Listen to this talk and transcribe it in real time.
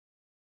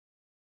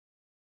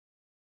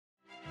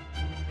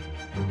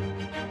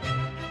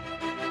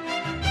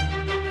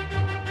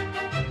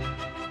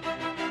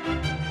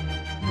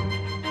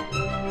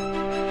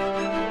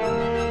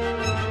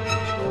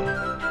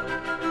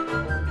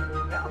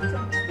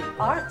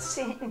art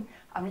scene.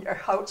 I'm your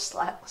host,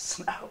 Lila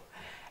Snow.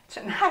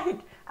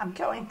 Tonight, I'm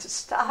going to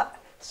start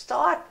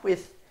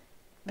with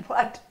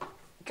what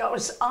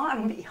goes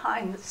on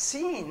behind the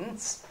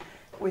scenes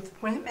with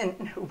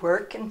women who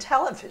work in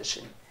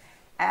television.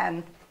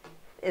 And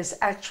is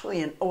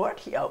actually an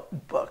audio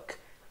book,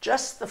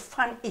 Just the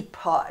Funny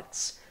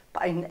Parts,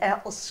 by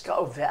Nell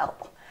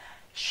Scovell.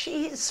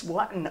 She's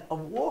won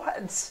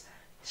awards.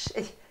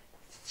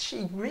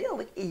 She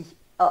really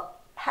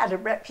had a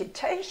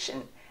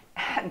reputation,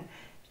 and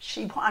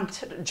she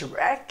wanted to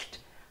direct.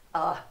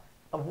 A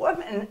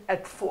woman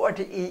at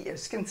 40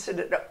 is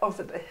considered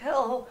over the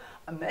hill.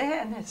 A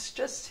man is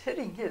just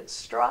hitting his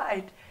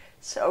stride.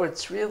 So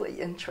it's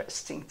really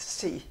interesting to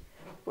see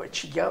what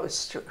she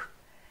goes through.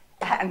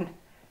 And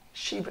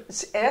she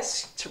was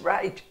asked to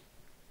write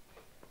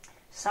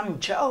some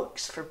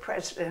jokes for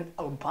President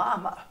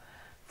Obama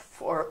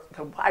for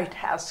the White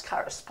House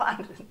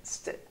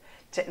Correspondents'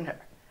 Dinner.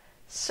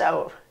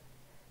 So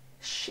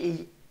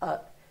he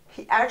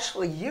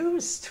actually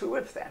used two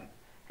of them,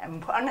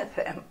 and one of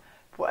them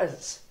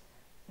was,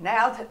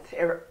 now that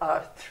there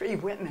are 3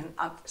 women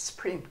on the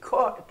Supreme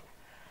Court,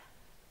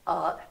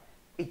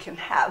 we can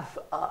have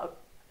a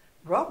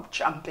rope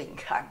jumping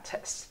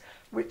contest,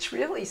 which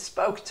really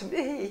spoke to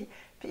me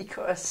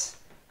because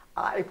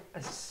I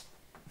was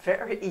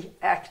very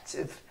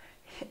active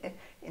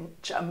in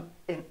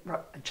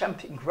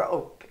jumping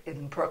rope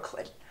in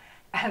Brooklyn.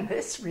 And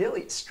this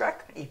really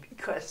struck me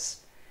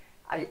because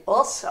I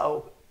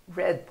also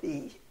read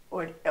the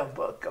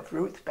audiobook of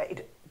Ruth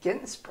Bader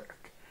Ginsburg,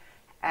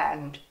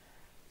 and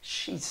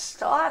she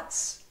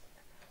starts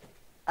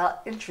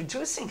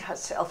introducing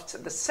herself to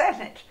the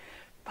Senate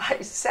by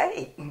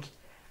saying,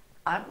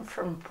 "I'm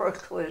from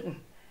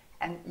Brooklyn,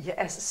 and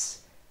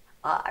yes,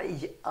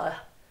 I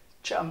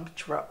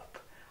jumped rope."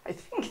 I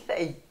think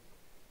they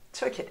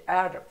took it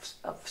out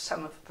of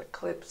some of the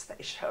clips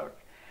they showed.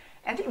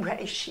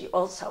 Anyway, she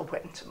also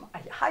went to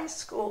my high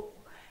school,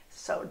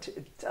 so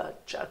did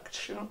Chuck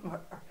Schumer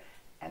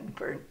and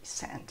Bernie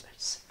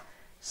Sanders.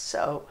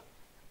 So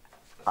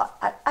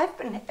I've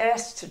been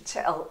asked to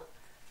tell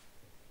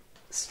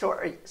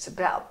stories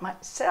about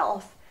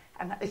myself,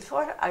 and I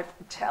thought I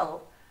would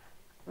tell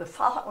the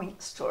following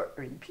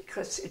story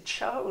because it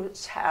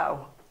shows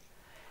how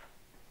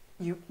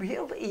you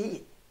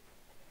really,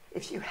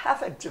 if you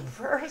have a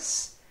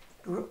diverse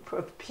group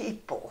of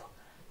people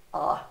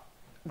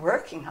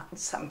working on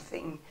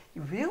something,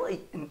 you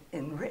really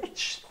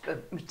enrich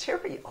the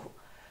material.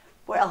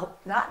 Well,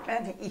 not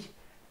many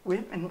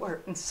women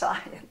were in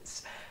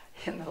science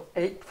in the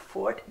late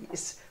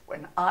 40s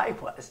when I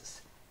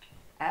was.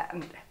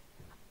 And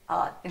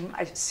in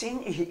my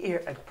senior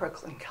year at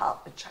Brooklyn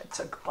College, I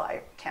took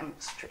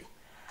biochemistry.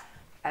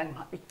 And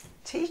my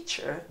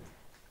teacher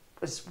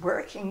was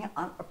working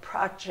on a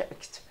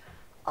project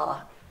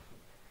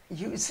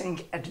using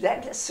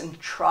adenosine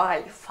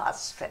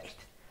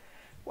triphosphate.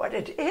 What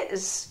it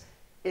is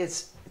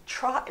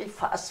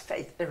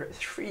triphosphate. There are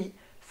 3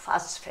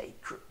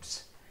 phosphate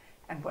groups.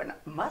 And when a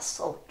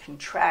muscle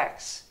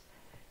contracts,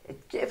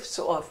 it gives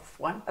off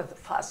one of the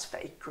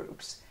phosphate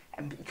groups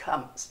and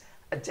becomes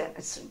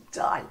adenosine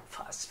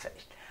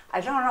diphosphate.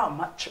 I don't know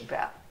much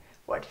about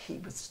what he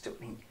was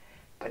doing,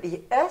 but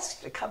he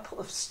asked a couple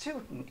of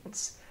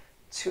students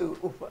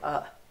to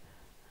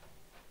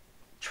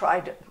try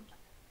to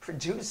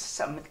produce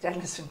some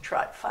adenosine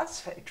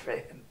triphosphate for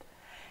him.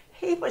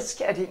 He was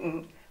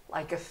getting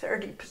like a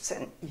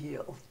 30%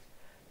 yield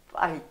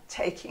by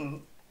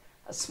taking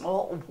a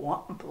small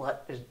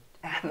warm-blooded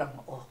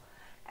animal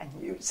and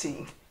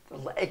using the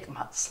leg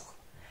muscle.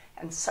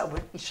 And so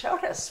when he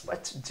showed us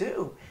what to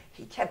do,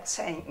 he kept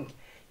saying,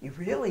 you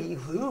really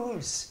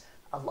lose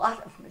a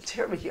lot of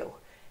material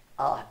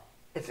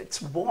if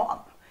it's warm.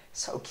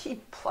 So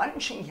keep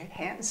plunging your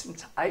hands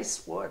into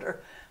ice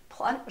water,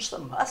 plunge the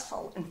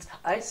muscle into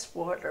ice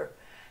water,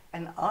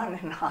 and on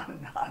and on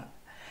and on.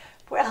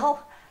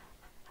 Well,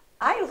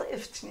 I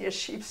lived near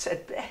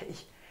Sheepshead Bay,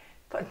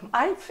 but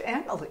my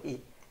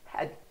family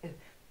had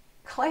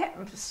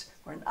clams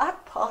were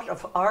not part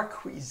of our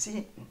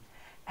cuisine,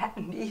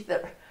 and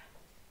neither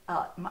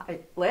my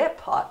lab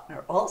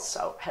partner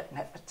also had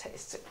never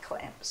tasted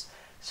clams.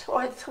 So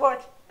I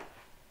thought,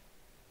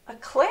 a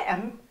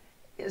clam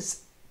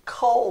is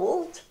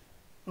cold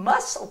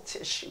muscle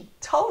tissue,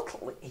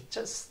 totally,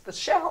 just the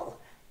shell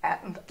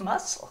and the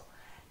muscle.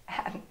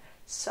 And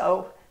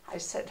so I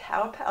said,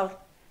 how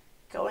about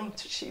going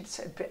to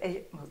Sheepshead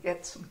Bay and we'll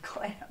get some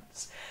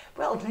clams?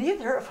 Well,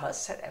 neither of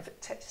us had ever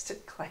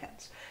tasted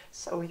clams.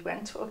 So we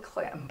went to a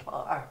clam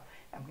bar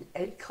and we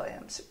ate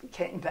clams. We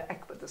came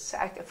back with a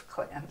sack of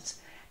clams,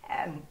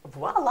 and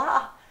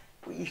voila,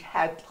 we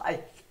had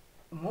like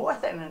more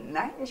than a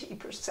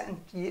 90%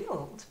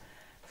 yield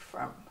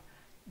from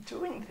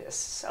doing this.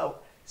 So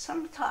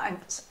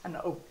sometimes an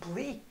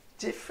oblique,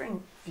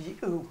 different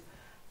view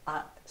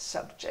on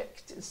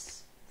subject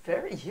is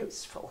very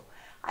useful.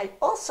 I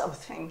also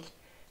think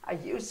I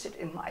use it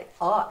in my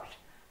art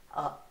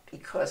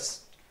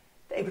because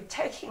they were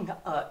taking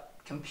a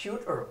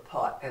computer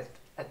apart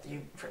at the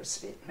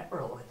University of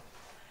Maryland,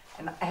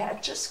 And I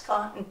had just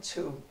gone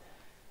to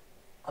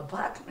a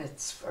bat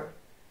mitzvah,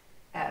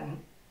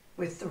 and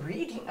with the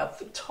reading of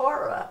the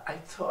Torah, I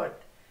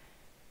thought,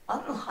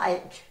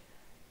 unlike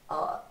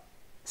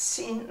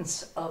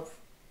scenes of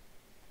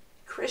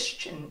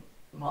Christian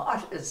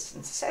martyrs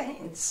and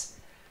saints,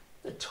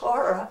 the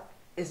Torah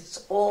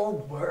is all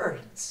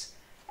words.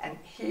 And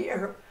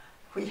here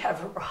we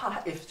have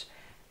arrived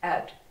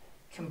at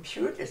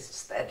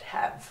computers that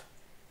have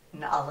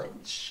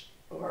knowledge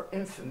or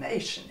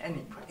information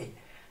anyway,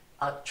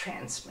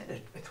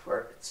 transmitted with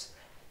words.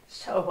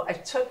 So I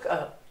took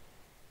a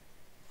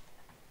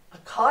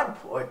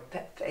cardboard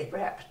that they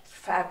wrapped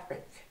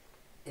fabric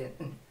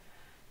in,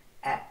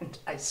 and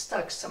I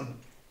stuck some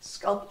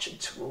sculpture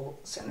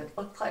tools, and it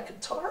looked like a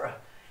Torah.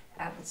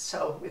 And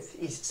so with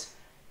these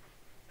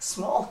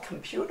small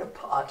computer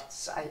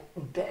parts, I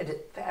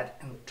embedded that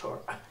in the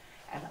Torah,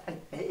 and I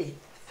made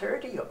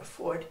 30 or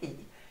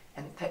 40,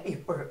 and they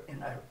were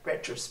in a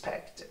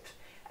retrospective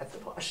at the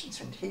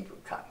Washington Hebrew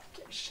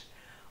Congregation.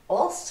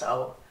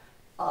 Also,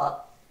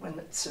 when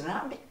the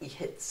tsunami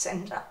hit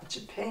Sendai,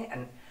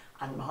 Japan,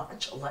 on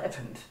March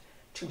 11th,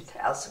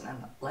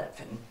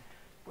 2011,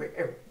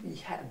 where we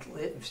had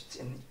lived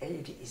in the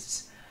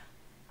 80s,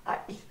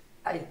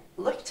 I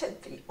looked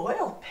at the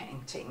oil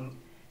painting,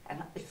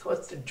 and I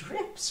thought the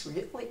drips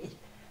really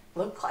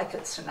looked like a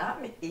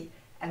tsunami,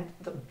 and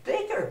the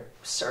bigger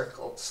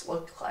circles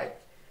looked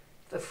like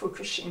the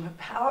Fukushima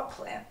power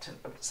plant. And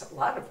there was a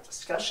lot of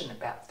discussion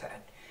about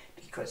that,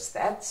 because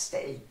that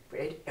stayed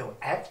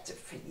radioactive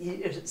for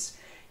years,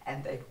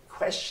 and they were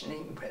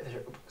questioning whether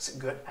it was a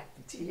good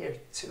idea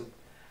to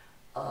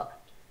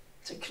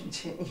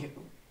continue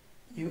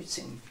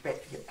using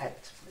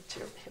radioactive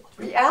material.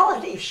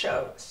 Reality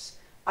shows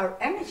are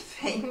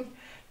anything,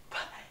 but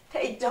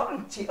they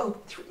don't deal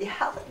with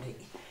reality.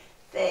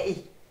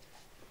 They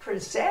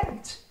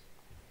present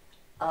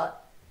a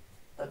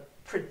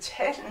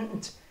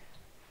pretend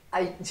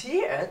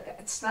idea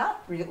that's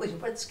not really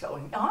what's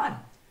going on.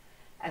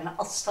 And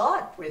I'll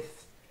start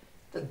with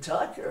the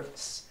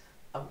Duggars,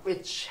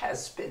 which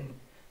has been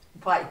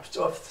wiped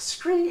off the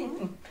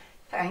screen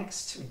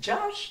thanks to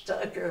Josh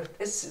Duggar.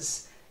 This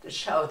is the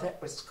show that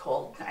was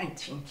called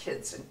 19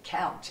 Kids and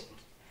Counting.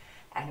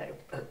 And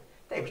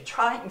they were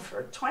trying for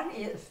a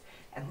 20th,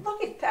 and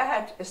look at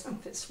that,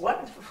 isn't this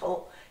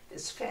wonderful?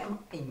 This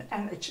family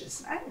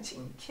manages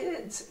 19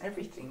 kids and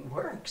everything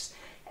works.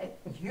 And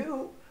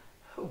you,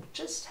 who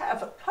just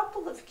have a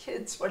couple of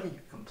kids, what are you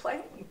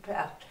complaining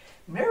about?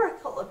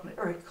 Miracle of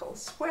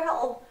miracles.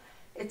 Well,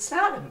 it's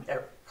not a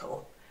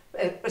miracle.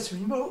 It was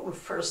removed,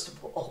 first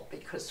of all,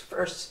 because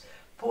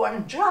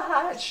firstborn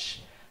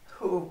Josh,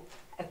 who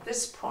at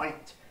this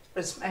point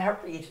was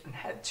married and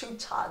had 2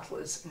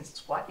 toddlers, and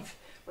his wife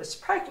was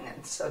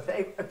pregnant, so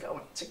they were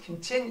going to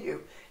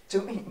continue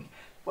doing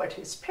what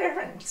his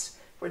parents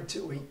were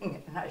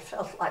doing. And I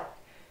felt like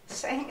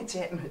saying to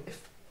him,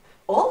 if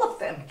all of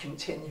them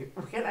continue,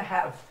 we're going to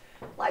have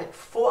like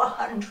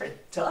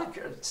 400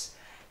 Duggars.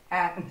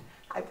 And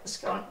I was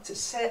going to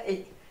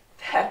say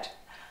that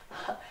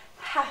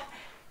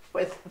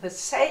with the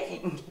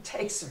saying, it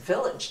takes a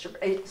village to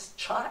raise a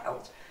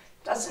child,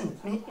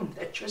 doesn't mean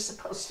that you're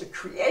supposed to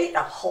create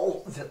a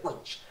whole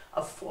village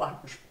of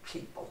 400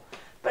 people.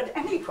 But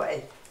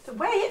anyway, the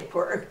way it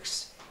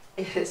works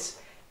is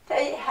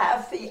they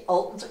have the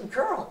older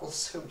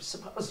girls who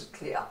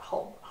supposedly are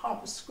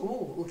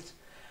homeschooled,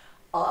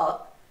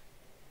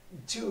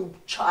 do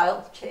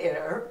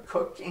childcare,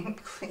 cooking,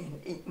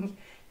 cleaning,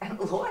 and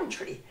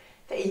laundry.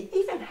 They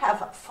even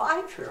have a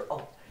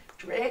 5-year-old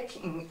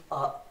dragging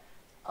a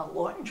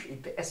laundry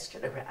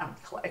basket around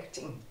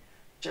collecting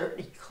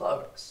dirty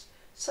clothes.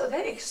 So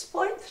they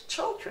exploit the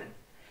children.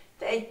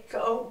 They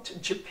go to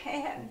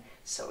Japan.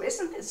 So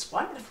isn't this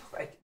wonderful?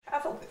 They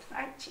travel with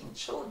 19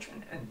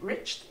 children and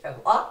enrich their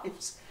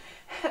lives.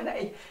 And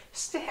they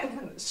stand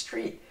in the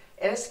street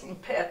asking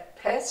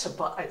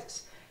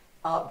passerbys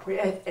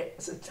where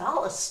there's a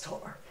dollar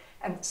store,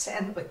 and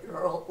send the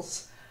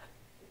girls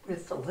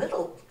with the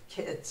little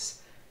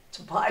kids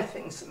to buy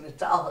things in the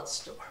dollar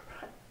store.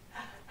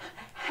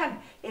 And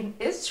in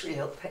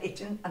Israel, they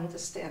didn't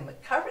understand the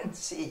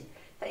currency.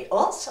 They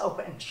also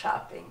went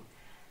shopping.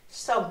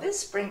 So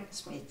this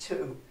brings me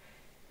to,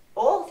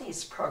 all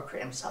these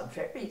programs are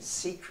very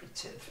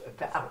secretive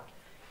about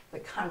the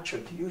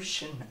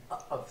contribution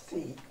of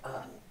the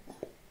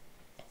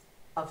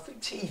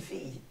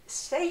TV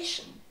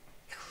station.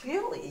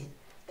 Clearly,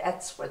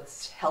 that's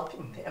what's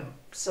helping them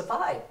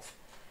survive.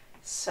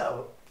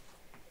 So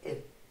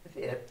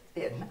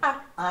they're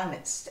not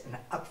honest and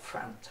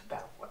upfront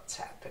about what's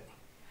happening.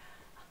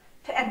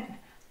 Then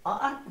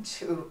on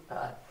to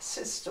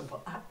Sister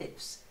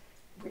Wives,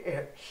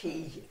 where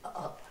he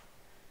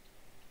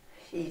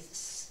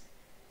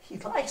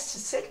likes to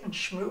sit and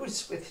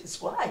schmooze with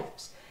his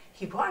wives.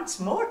 He wants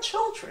more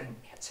children.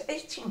 He has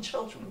 18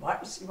 children. Why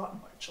does he want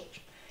more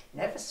children? He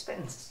never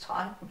spends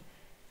time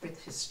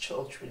with his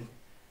children.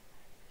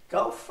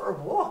 Go for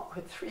a walk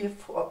with 3 or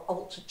 4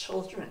 older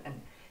children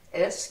and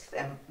ask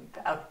them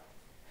about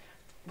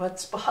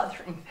what's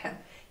bothering them.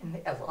 in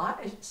their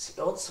lives.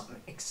 He also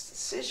makes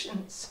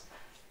decisions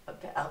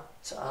about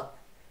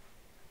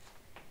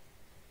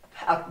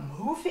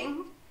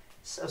moving.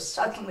 So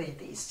suddenly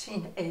these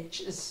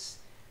teenagers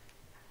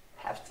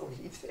have to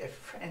leave their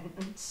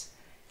friends,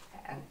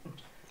 and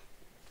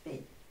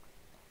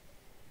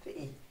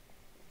the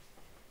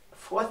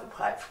fourth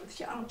wife with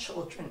young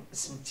children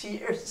is in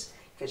tears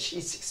because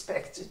she's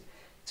expected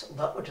to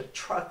load a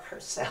truck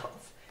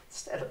herself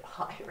instead of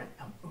hiring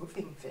a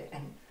moving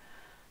van.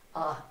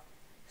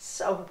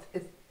 So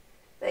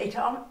they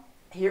don't,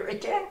 here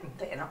again,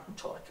 they don't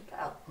talk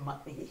about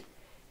money.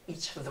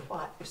 Each of the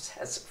wives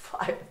has a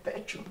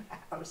 5-bedroom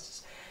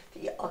house.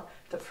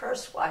 The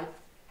first wife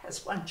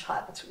has one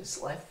child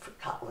who's left for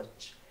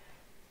college,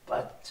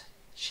 but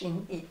she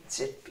needs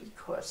it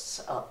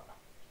because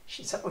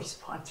she's always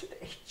wanted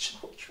 8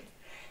 children.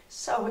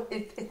 So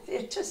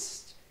they're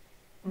just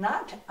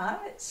not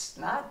honest,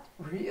 not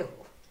real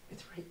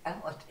with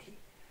reality.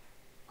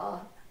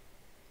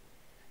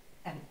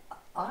 And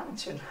on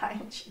to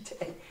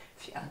 90-Day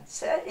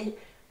Fiancé,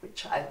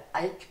 which I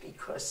like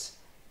because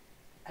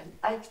I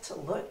like to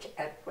look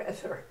at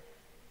whether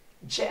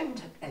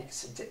gender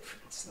makes a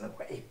difference in the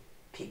way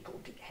people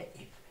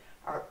behave.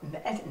 Are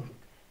men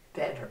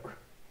better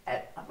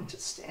at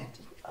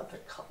understanding other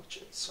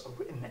cultures or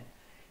women?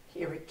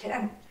 Here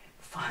again,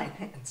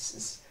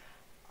 finances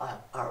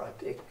are a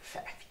big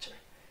factor.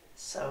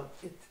 So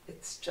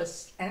it's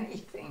just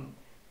anything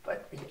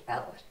but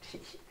reality.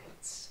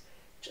 It's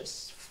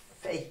just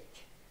fake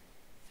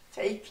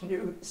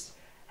news,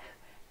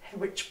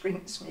 which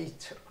brings me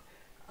to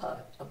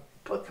a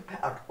book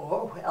about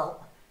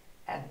Orwell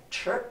and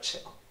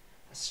Churchill,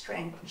 a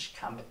strange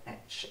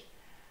combination.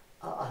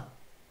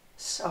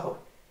 So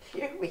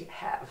here we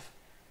have,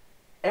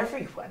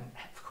 everyone,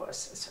 of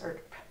course, has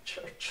heard about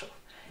Churchill,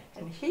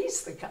 and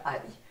he's the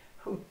guy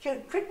who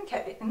couldn't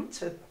get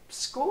into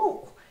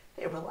school.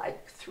 There were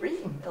like 3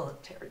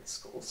 military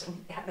schools,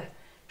 and he had to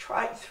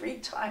try 3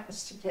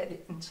 times to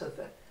get into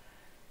the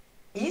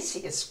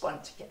easiest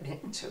one to get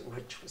into,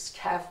 which was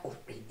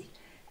cavalry,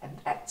 and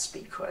that's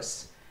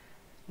because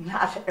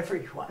not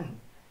everyone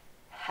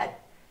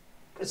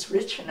was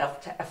rich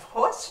enough to have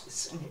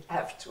horses, and you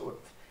have to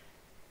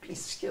be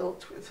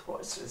skilled with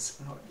horses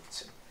in order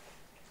to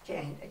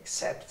gain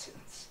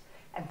acceptance.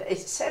 And they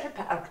said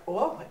about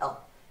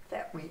Orwell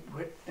that we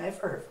would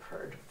never have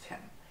heard of him,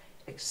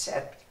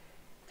 except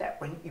that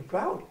when he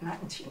wrote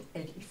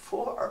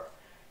 1984,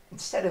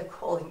 instead of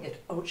calling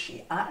it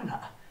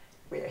Oceana,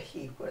 where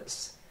he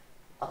was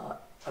a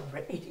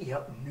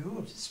radio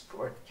news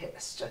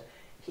broadcaster,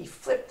 he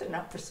flipped the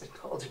numbers and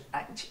called it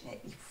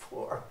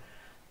 1984,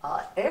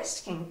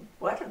 asking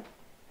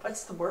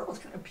what's the world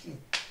going to be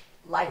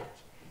like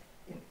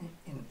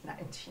in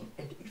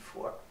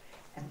 1984.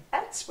 And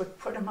that's what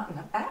put him on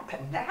the map.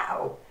 And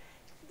now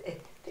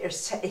they're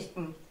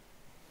saying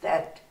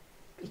that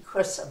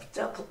because of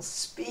double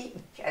speak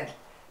and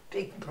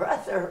Big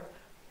Brother,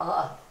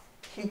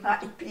 he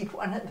might be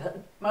one of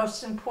the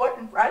most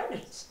important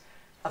writers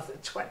of the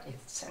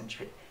 20th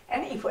century.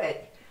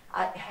 Anyway,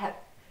 I had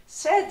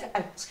said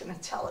I was going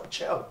to tell a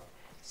joke,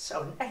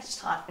 so next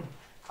time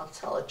I'll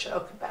tell a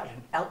joke about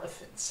an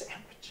elephant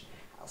sandwich.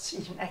 I'll see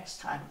you next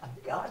time on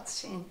The Art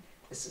Scene.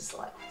 This is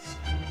Lila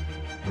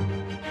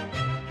Snow.